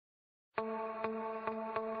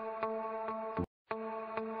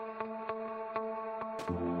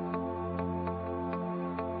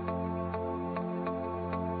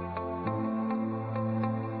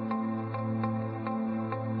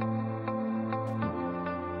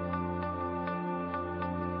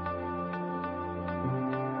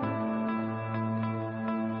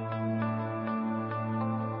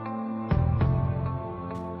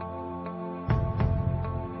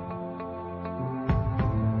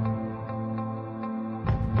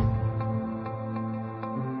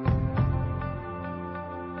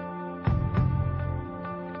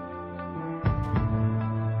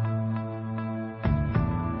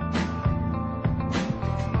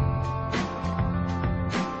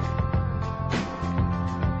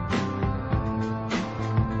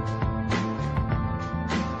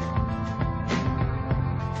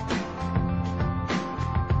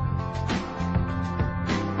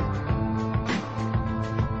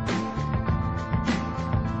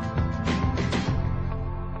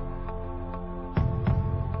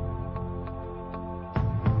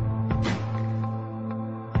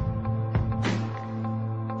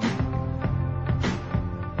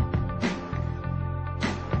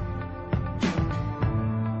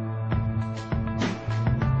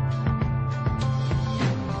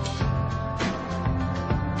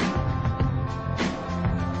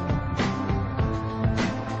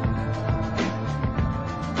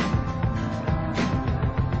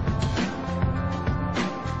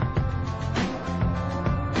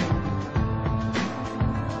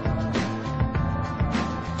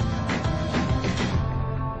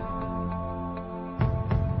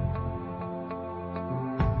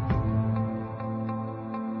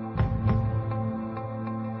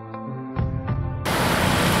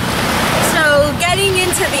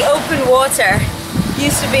the open water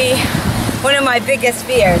used to be one of my biggest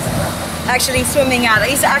fears. Actually swimming out. I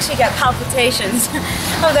used to actually get palpitations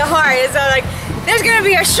of the heart. It's like, there's gonna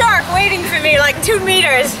be a shark waiting for me like 2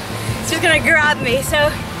 meters. It's just gonna grab me. So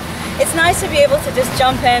it's nice to be able to just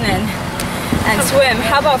jump in and swim.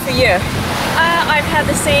 How about for you? I've had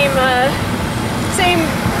the same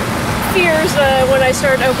fears when I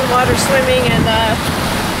started open water swimming, and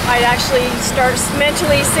I'd actually start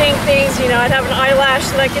mentally seeing things. You know, I'd have an eyelash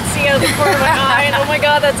that I could see out of the corner of my eye, and oh my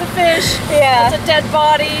God, that's a fish. Yeah. That's a dead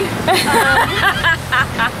body.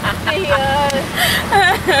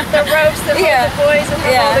 The ropes that hold the buoys and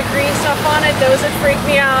have all the green stuff on it, those would freak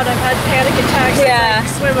me out. I've had panic attacks. I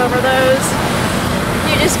swim over those.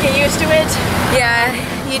 You just get used to it. Yeah,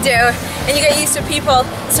 you do. And you get used to people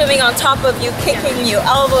swimming on top of you, kicking you,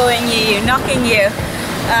 elbowing you, knocking you.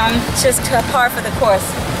 It's just par for the course.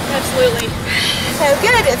 Absolutely. So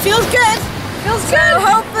good, it feels good. Feels so good.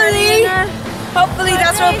 Hopefully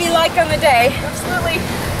that's what it'll be like on the day. Absolutely.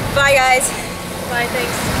 Bye guys. Bye,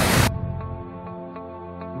 thanks.